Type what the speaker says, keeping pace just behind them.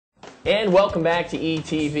And welcome back to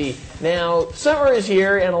ETV. Now, summer is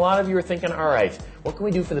here, and a lot of you are thinking, all right, what can we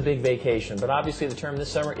do for the big vacation? But obviously the term this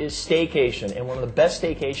summer is staycation, and one of the best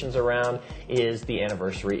staycations around is the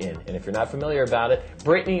Anniversary Inn. And if you're not familiar about it,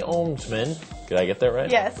 Brittany Olmsman, did I get that right?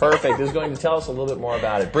 Yes. Perfect, is going to tell us a little bit more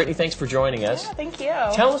about it. Brittany, thanks for joining us. Yeah, thank you.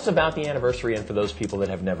 Tell us about the Anniversary Inn for those people that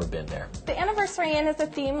have never been there. The Anniversary Inn is a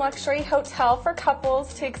themed luxury hotel for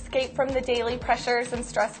couples to escape from the daily pressures and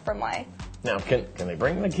stress from life. Now, can they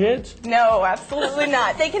bring the kids? No, absolutely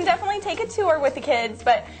not. They can definitely take a tour with the kids,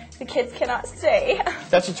 but the kids cannot stay.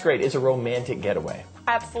 That's what's great. It's a romantic getaway.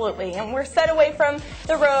 Absolutely, and we're set away from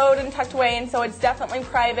the road and tucked away, and so it's definitely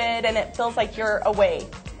private, and it feels like you're away.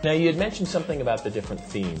 Now, you had mentioned something about the different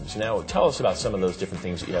themes. Now, tell us about some of those different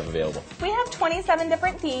things that you have available. We have 27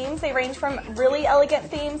 different themes. They range from really elegant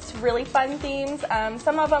themes to really fun themes.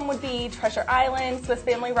 Some of them would be Treasure Island, Swiss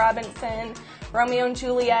Family Robinson, Romeo and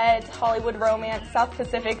Juliet, Hollywood Romance, South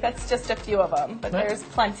Pacific. That's just a few of them, but there's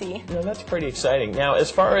plenty. You know, that's pretty exciting. Now, as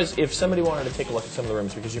far as if somebody wanted to take a look at some of the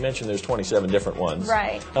rooms, because you mentioned there's 27 different ones.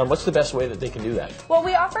 Right. What's the best way that they can do that? Well,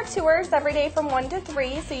 we offer tours every day from 1 to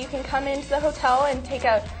 3, so you can come into the hotel and take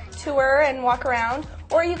a tour and walk around,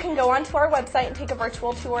 or you can go onto our website and take a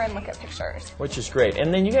virtual tour and look at pictures. Which is great.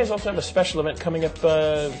 And then you guys also have a special event coming up.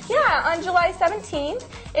 Yeah, on July 17th.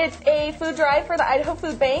 It's a food drive for the Idaho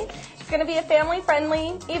Food Bank. It's going to be a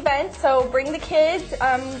family-friendly event, so bring the kids,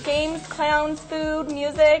 games, clowns, food,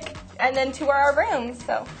 music, and then tour our rooms.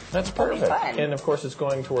 So that's perfect. And of course, it's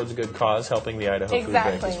going towards a good cause, helping the Idaho Food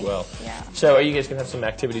Bank as well. Yeah. So are you guys going to have some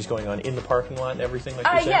activities going on in the parking lot and everything like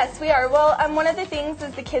that? Yes, we are. Well, one of the things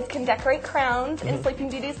is the kids can decorate crowns in Sleeping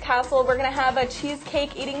Beauty's castle. We're going to have a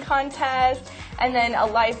cheesecake eating contest, and then a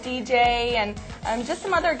live DJ, and just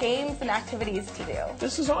some other games and activities to do.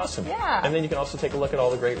 This is awesome. Yeah. And then you can also take a look at all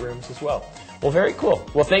the great rooms as well. Well, very cool.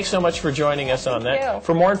 Well, thanks so much for joining us on that. Thank you.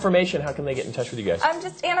 For more information, how can they get in touch with you guys?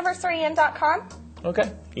 Just anniversaryinn.com.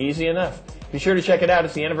 Okay, easy enough. Be sure to check it out.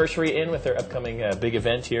 It's the Anniversary Inn with their upcoming big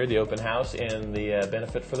event here, the open house, and the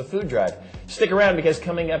benefit for the food drive. Stick around, because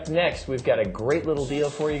coming up next, we've got a great little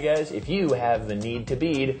deal for you guys if you have the need to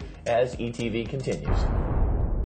bead as ETV continues.